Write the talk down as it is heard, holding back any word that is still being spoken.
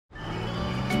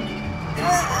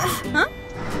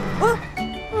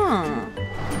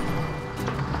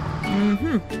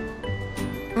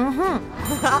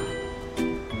Huh?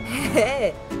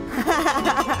 Hey.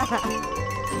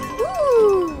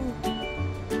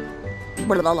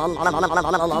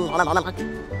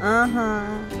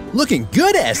 Looking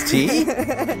good, ST.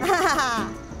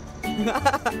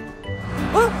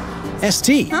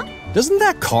 ST, Huh? doesn't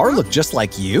that car look just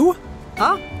like you?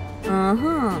 Huh?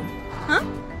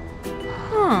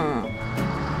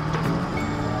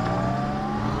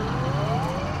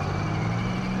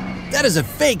 That is a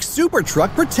fake super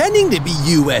truck pretending to be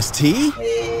you, ST.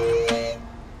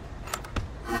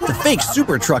 The fake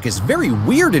super truck is very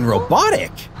weird and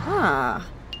robotic.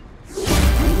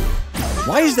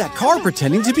 Why is that car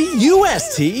pretending to be you,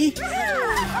 ST?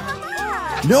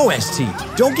 No, ST,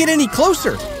 don't get any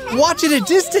closer. Watch at a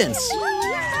distance.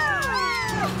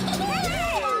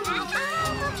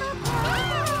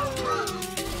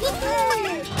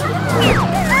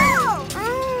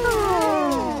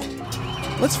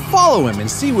 Let's follow him and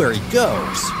see where he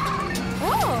goes.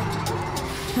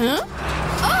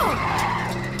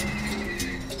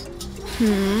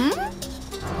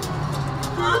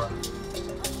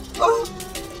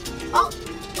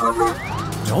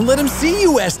 Don't let him see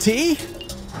you, ST.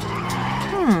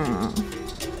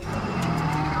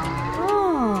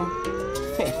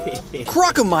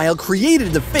 Krokomile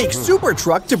created the fake super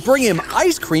truck to bring him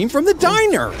ice cream from the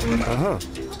diner.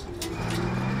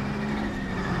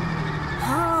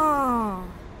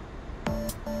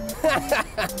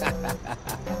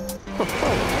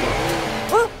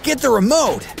 Get the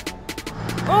remote.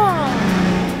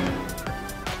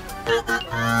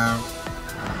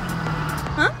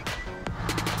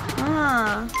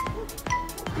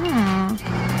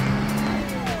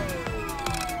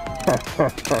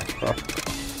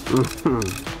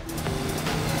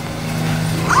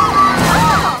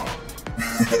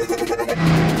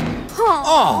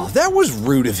 Oh, that was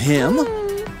rude of him.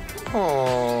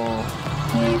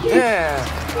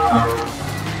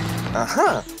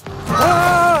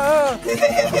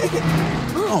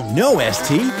 Oh no,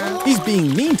 ST. He's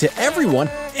being mean to everyone,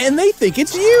 and they think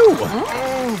it's you.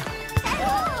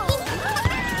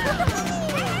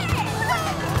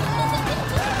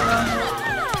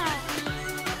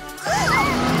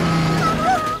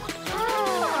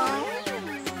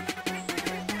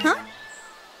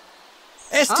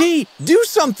 ST, do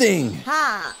something!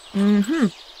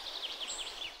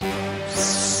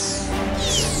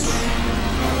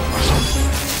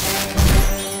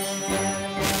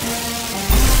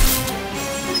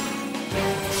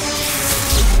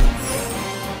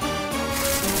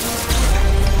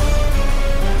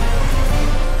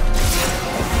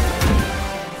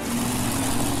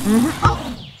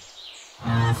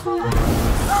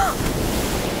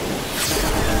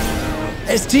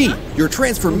 ST, your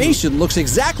transformation looks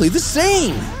exactly the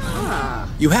same.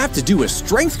 You have to do a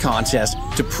strength contest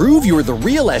to prove you're the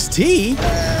real ST.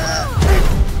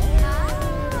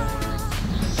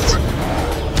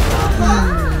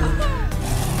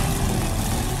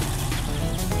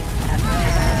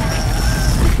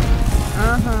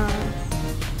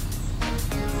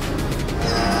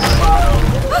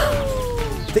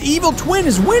 The evil twin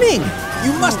is winning!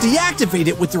 You must deactivate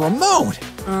it with the remote!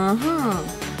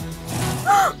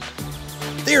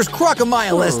 There's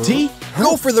Krokomile, ST!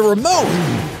 Go for the remote!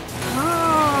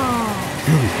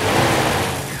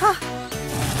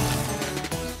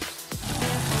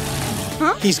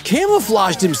 He's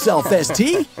camouflaged himself,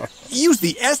 ST! Use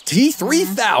the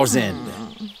ST-3000!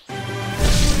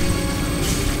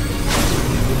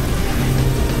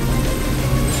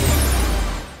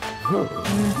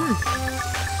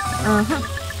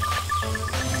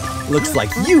 Looks like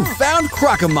you found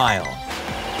Krokomile!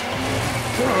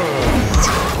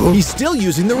 He's still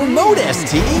using the remote,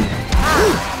 ST!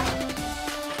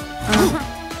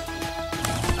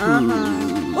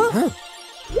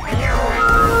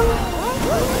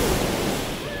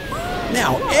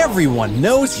 Now everyone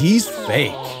knows he's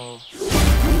fake!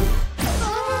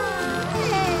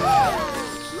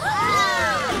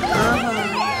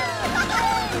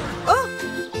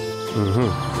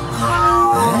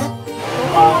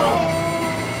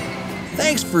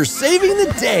 Thanks for saving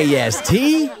the day,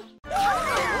 ST!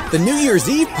 The New Year's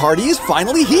Eve party is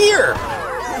finally here!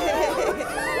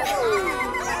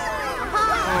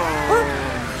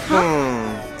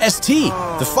 ST,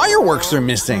 the fireworks are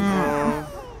missing!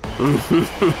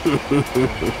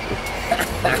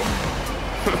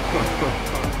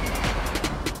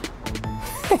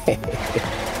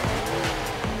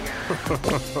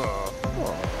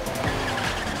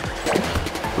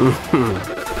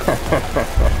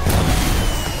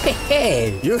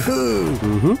 Hey,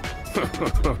 yoo-hoo!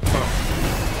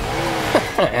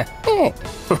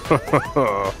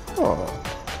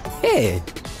 Hey.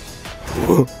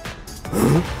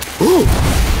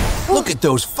 Look at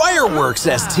those fireworks,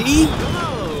 ST!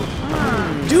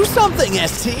 Do something,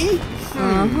 ST!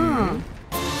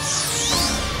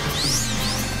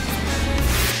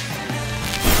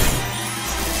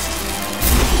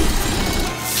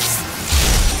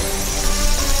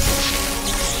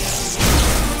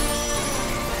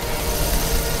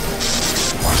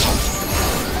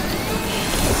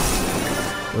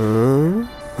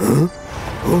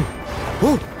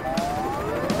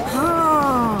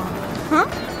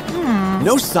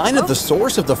 No sign of the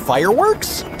source of the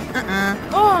fireworks?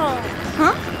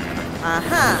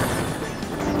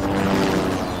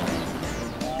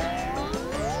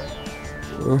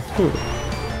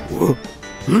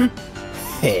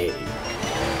 Hey.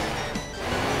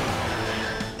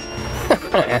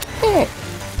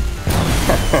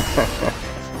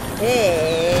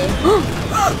 Hey.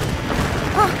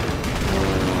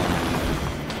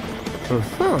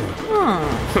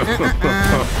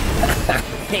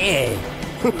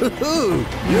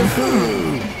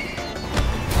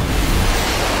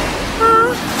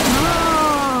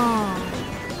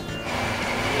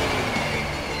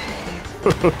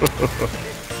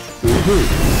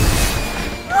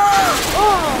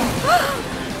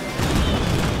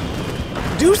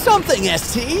 Do something,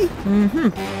 ST!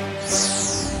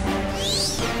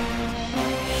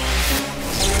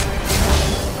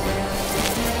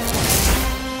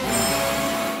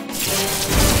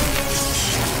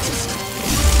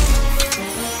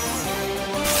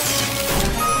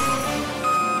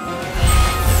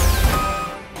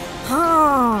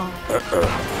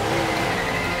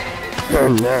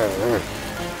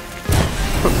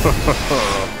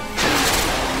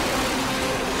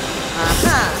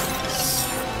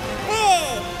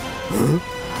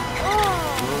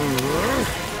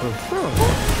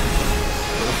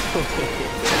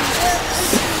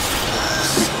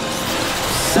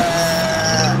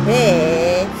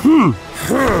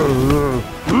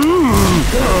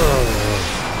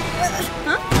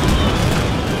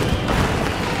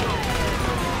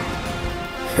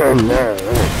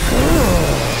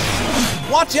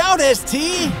 Watch out,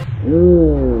 ST!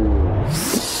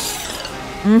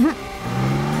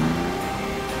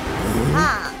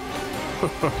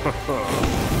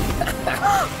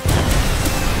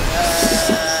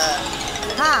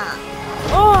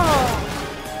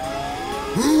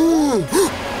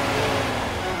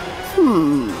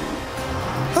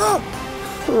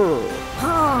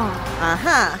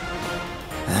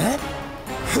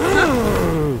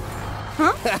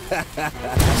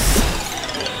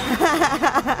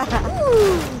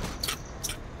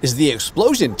 Is the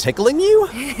explosion tickling you?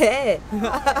 Hey.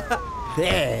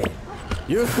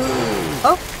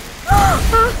 Yoo-hoo.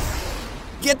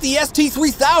 Get the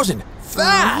ST-3000!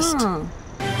 Fast!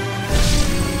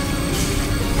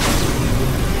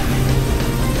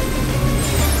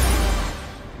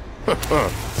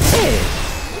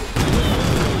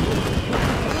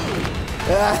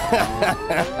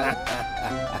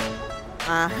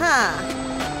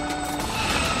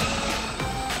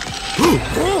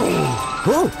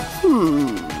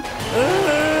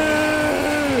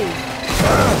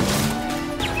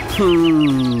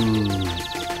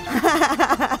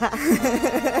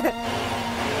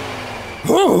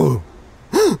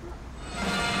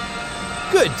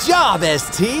 Good job,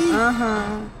 ST!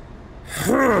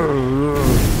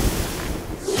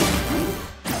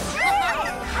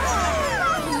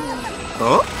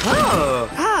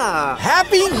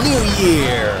 Happy New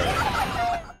Year!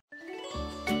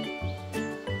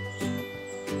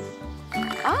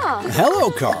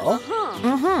 Hello, Carl.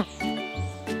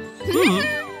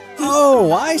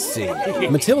 Oh, I see.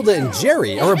 Matilda and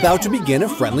Jerry are about to begin a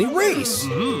friendly race.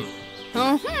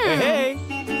 Hey!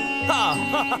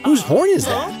 Whose horn is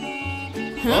that?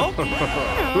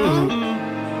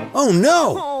 Oh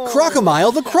no!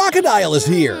 Krokomile the crocodile is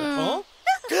here!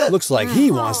 Looks like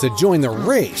he wants to join the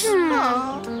race.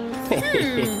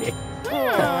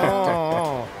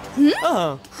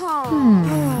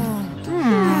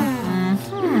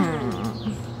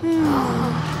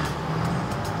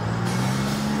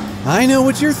 I know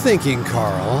what you're thinking,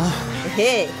 Carl.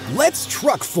 Let's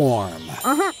truck form.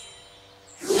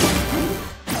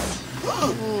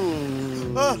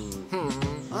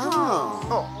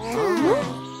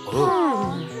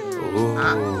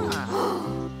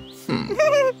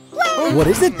 What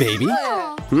is it, baby?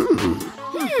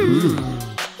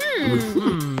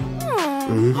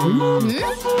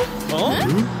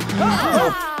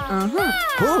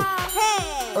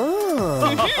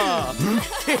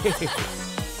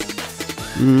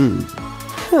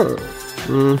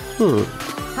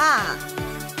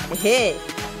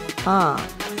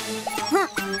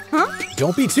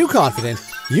 Don't be too confident.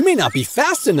 You may not be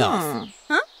fast enough.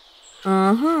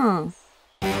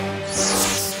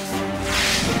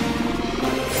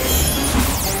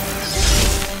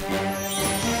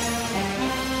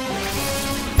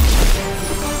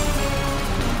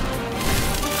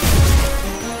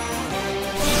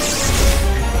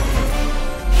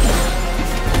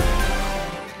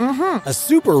 A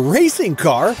super racing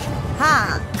car?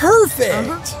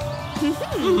 Perfect!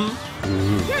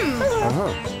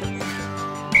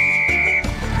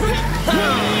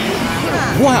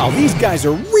 Wow, these guys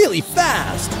are really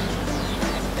fast!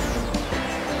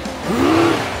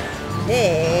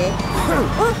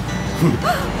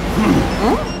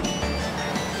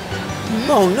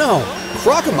 Oh no!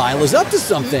 Krokomile is up to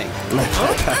something!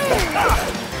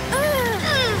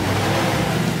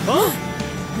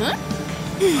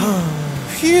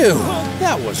 Phew!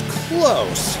 That was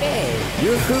close!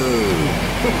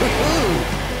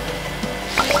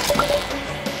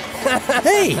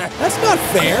 Hey! That's not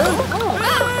fair!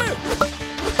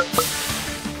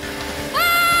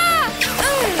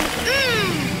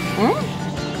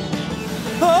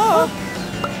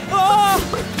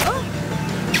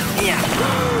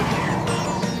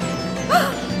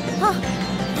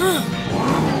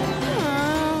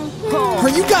 Are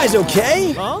you guys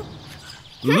okay?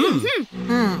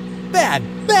 Bad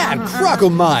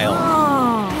Krokomile!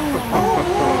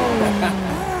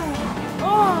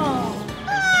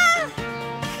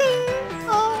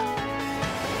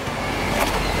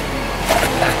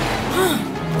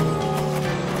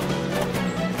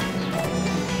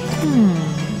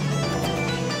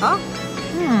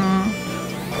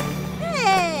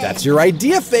 That's your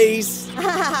idea face!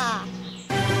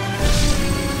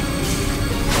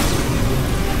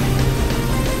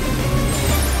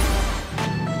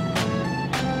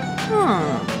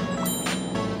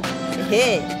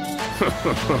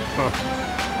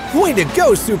 Way to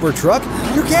go, SUPERTRUCK!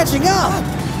 You're catching up!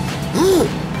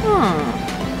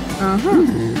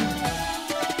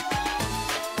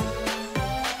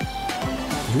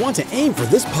 You want to aim for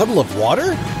this puddle of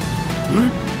water?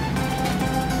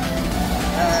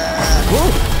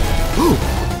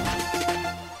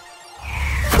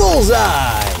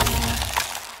 Bullseye!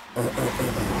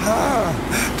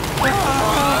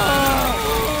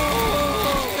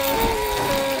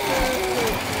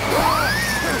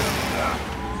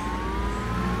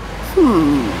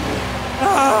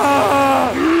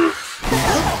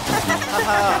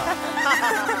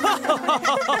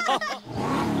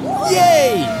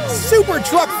 Yay!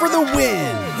 SUPERTRUCK for the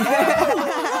win!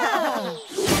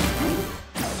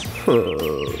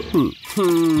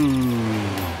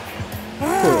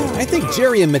 I think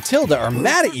Jerry and Matilda are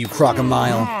mad at you,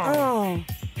 Krokomile.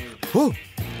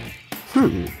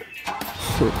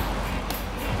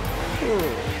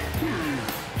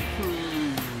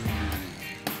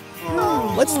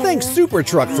 Let's thank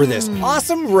SUPERTRUCK for this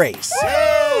awesome race.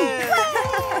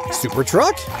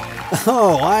 SUPERTRUCK?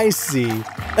 Oh, I see.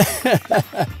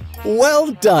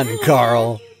 Well done,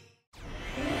 Carl.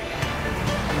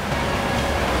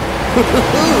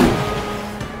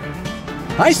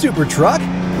 Hi, SUPERTRUCK.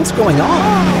 What's going on?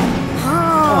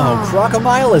 Oh,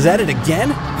 Krokomile is at it again?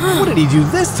 What did he do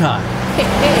this time?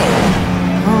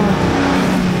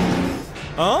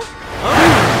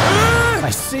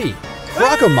 I see.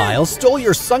 Krokomile stole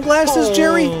your sunglasses,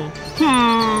 Jerry?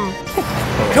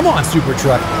 Come on,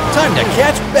 SUPERTRUCK. Time to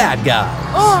catch bad guys.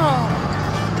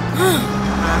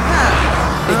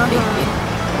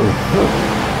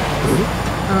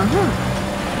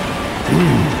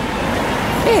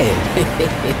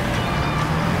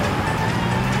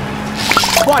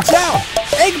 Watch out!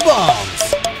 Egg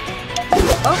bombs!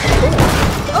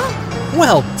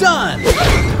 Well done!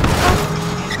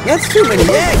 That's too many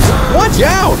eggs! Watch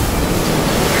out!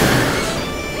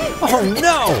 Oh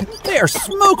no! They are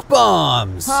smoke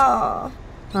bombs!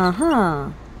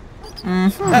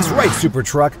 That's right,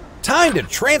 SUPERTRUCK. Time to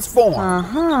transform!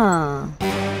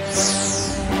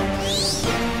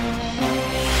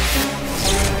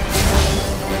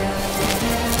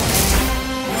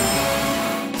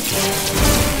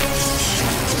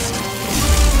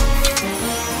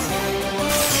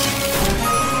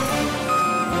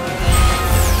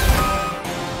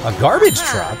 A garbage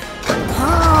truck?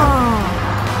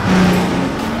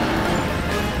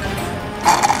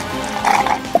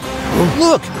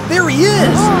 Look, there he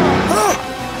is!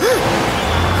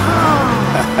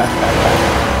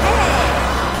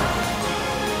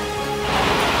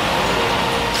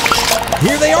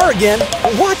 Here they are again!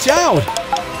 Watch out!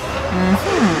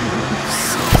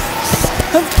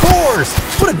 Of course!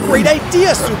 What a great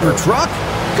idea, SUPERTRUCK!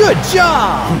 Good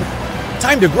job!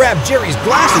 Time to grab Jerry's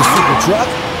glasses, SUPERTRUCK!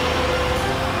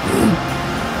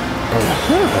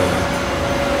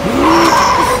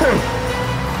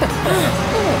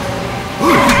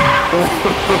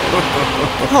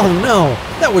 Oh no,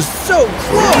 that was so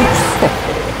close!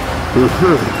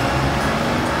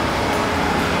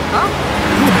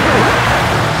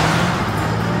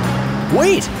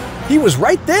 Wait, he was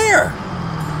right there!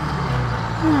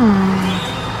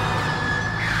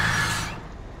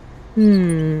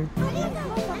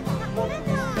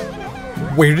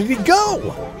 Where did he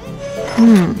go?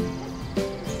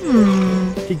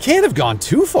 He can't have gone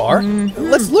too far.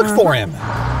 Let's look for him.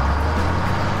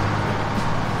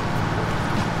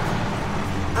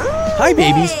 Hi,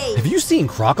 babies. Have you seen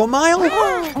Krokomile?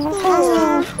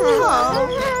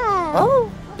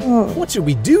 What should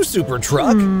we do,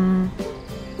 SUPERTRUCK?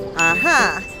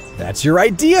 That's your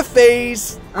idea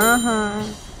phase. A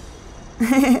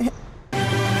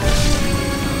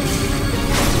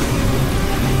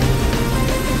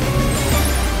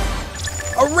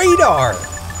radar.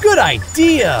 Good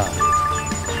idea.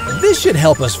 This should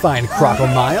help us find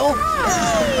Krokomile.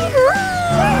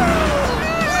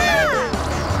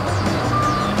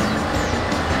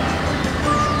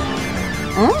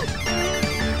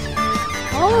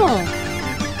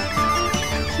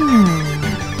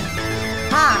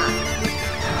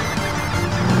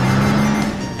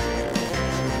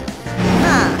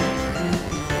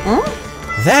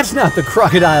 That's not the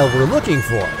crocodile we're looking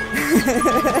for.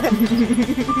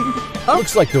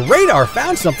 Looks like the radar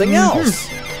found something else.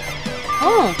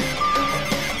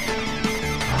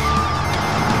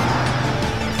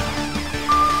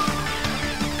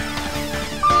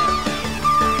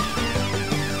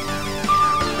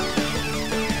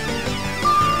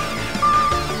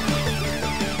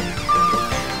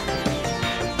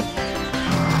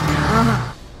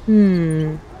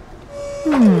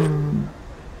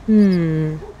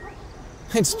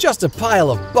 It's just a pile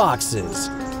of boxes.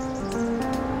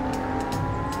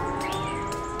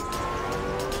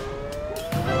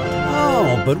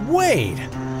 Oh, but wait.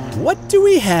 What do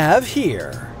we have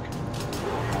here?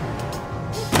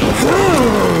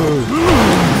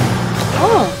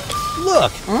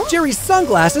 Look, Jerry's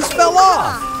sunglasses fell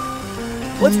off.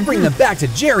 Let's bring them back to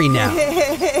Jerry now.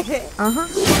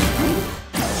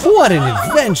 What an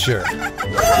adventure!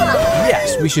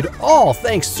 Yes, we should all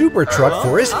thank SUPERTRUCK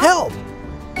for his help.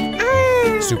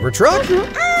 SUPERTRUCK?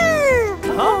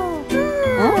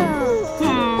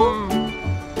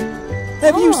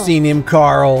 Have you seen him,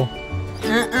 Carl?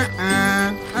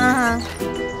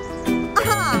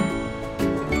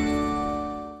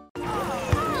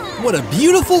 What a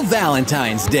beautiful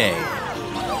Valentine's Day!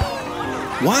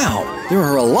 Wow, there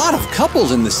are a lot of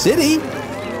couples in the city.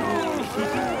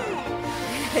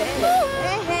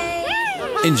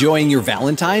 Enjoying your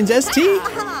Valentine's, ST?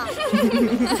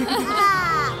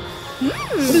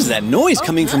 What is that noise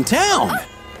coming from town?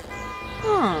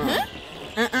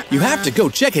 You have to go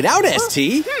check it out,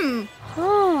 ST.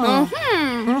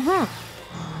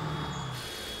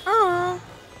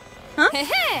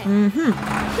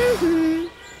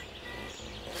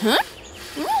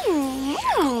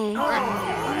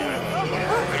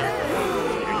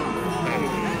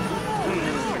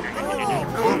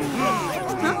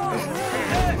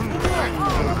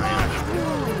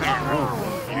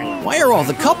 Why are all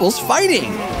the couples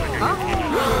fighting?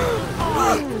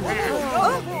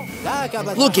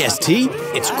 Look, ST,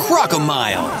 it's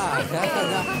Krokomile.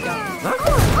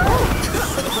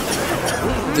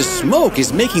 The smoke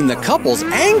is making the couples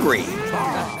angry.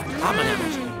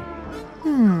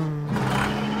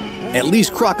 At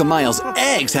least Krokomile's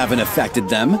eggs haven't affected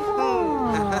them.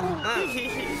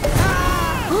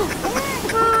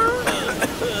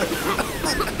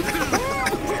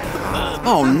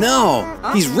 Oh no,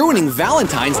 he's ruining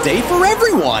Valentine's Day for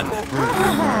everyone.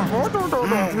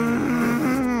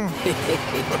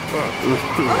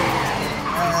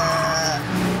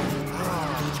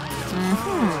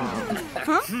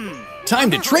 Time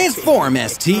to transform,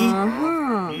 ST.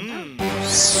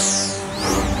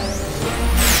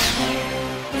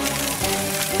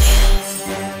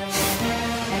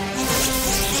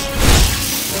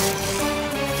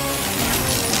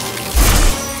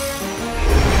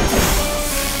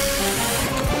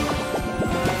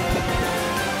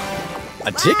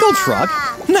 A tickle truck?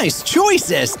 Nice choice,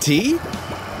 ST.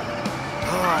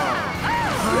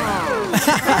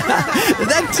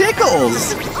 That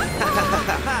tickles.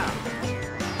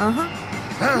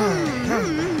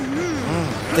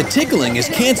 The tickling is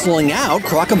canceling out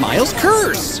Krokomile's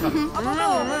curse.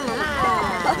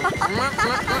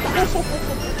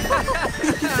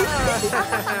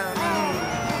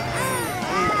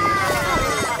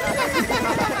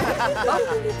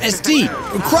 ST,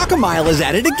 Krokomile is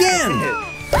at it again!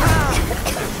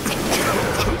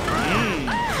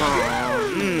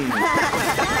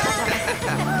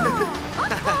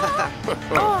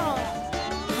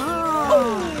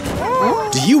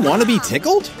 Do you want to be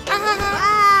tickled?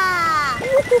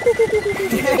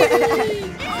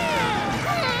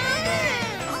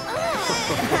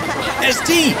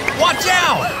 ST, watch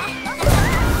out!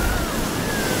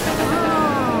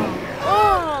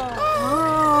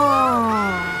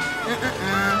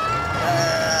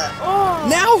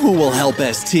 Now who will help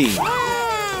ST?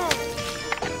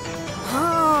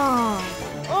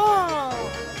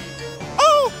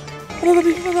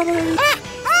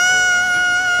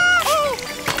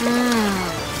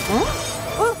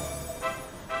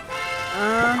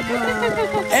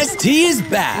 ST is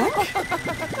back!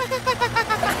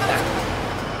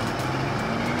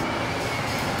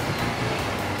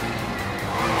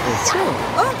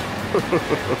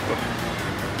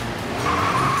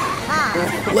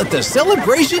 Let the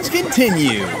celebrations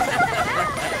continue!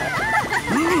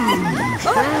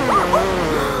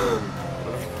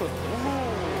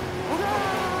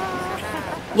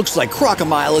 Looks like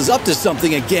Krokomile is up to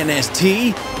something again,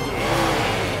 ST!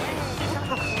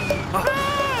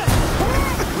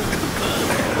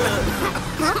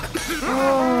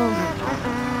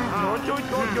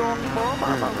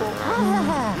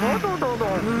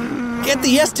 Get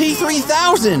the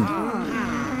ST-3000!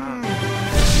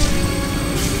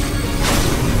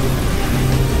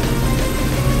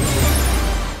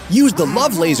 Use the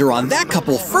love laser on that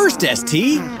couple first,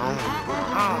 ST!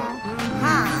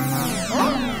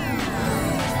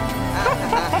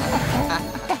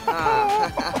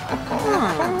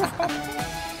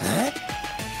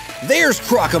 There's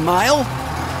Krokomile!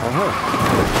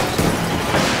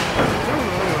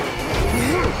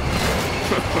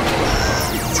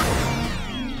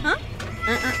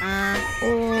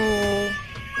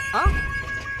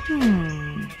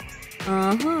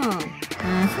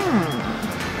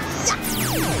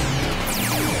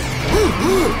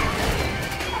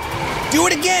 Do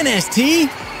it again, ST!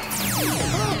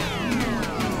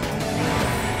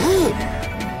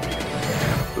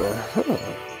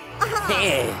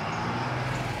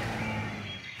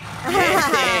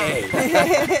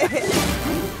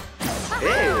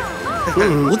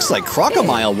 Looks like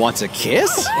Krokomile wants a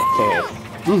kiss?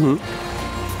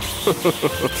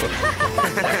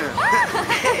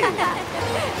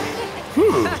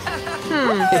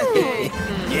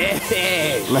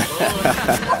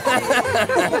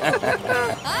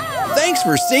 Thanks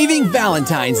for saving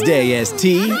Valentine's Day,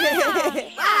 ST!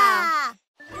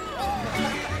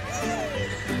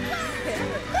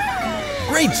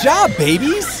 Great job,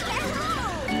 babies!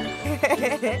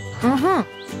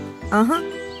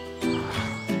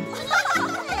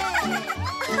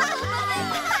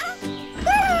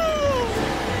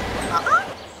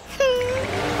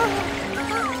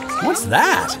 What's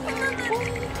that?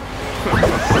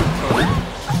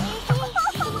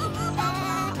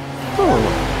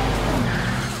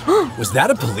 Was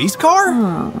that a police car?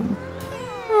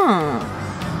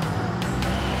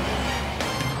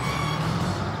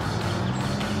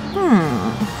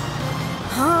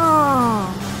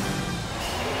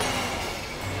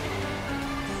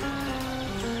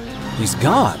 He's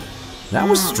gone. That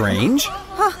was strange.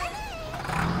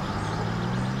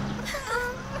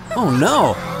 Oh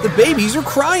no, the babies are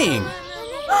crying.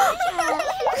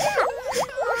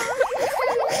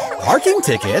 Parking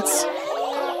tickets?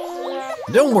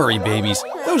 Don't worry, babies.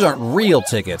 Those aren't real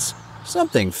tickets.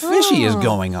 Something fishy is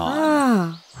going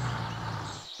on.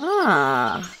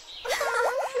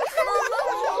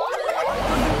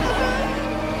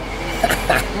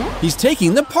 He's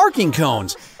taking the parking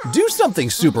cones. Do something,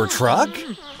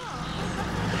 SUPERTRUCK.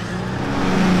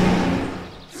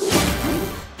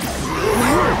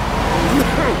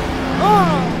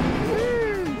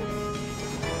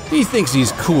 He thinks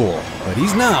he's cool, but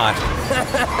he's not.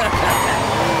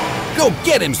 Go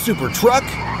get him, SUPERTRUCK!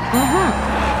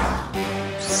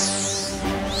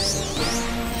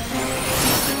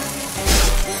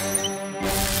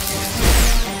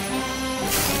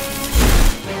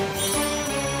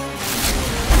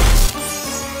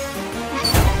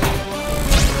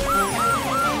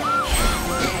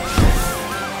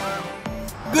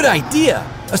 Good idea!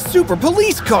 A super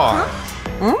police car!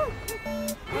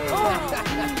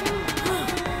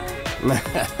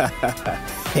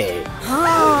 Hey.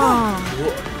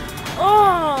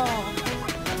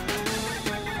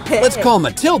 Let's call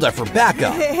Matilda for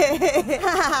backup.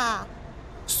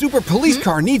 Super police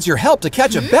car needs your help to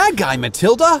catch a bad guy,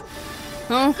 Matilda.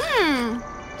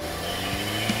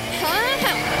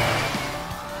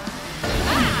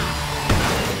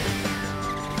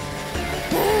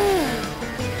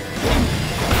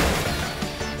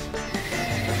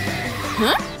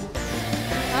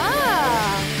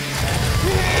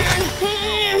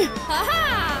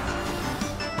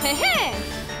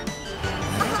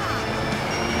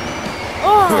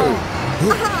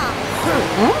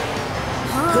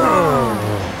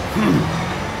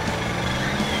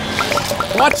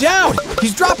 Watch out!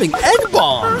 He's dropping egg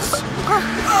bombs!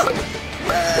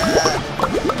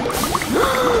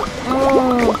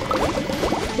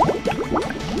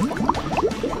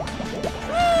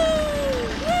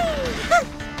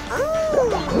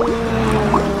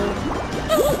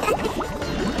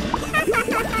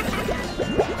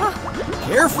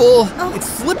 Careful! It's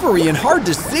slippery and hard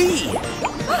to see!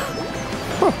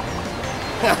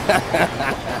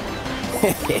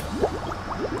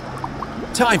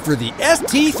 Time for the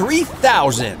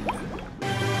ST3000!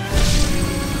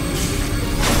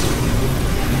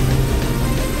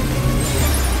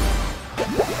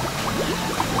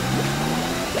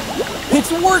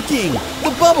 It's working!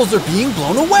 The bubbles are being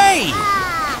blown away!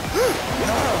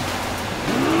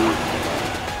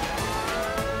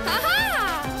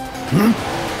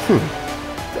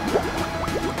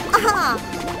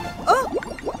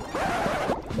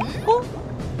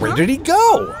 Where did he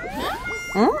go?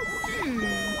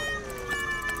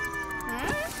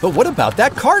 But what about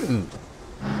that carton?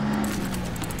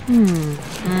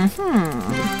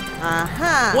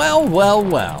 Well, well,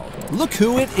 well. Look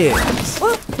who it is.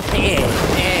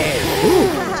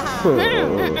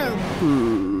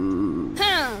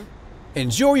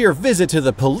 Enjoy your visit to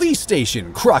the police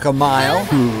station, Krokomile.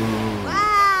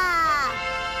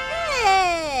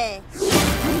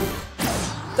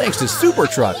 Thanks to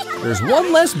SUPERTRUCK, there's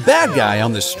one less bad guy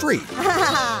on the street.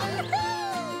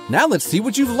 Now let's see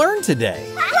what you've learned today.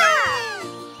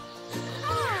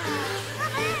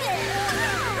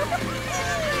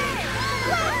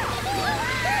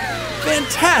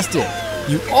 Fantastic!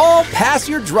 You all passed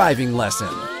your driving lesson.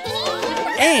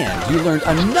 And you learned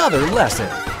another lesson.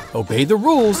 Obey the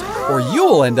rules or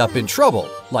you'll end up in trouble,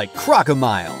 like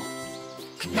Krokomile.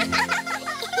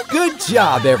 Good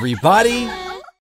job, everybody!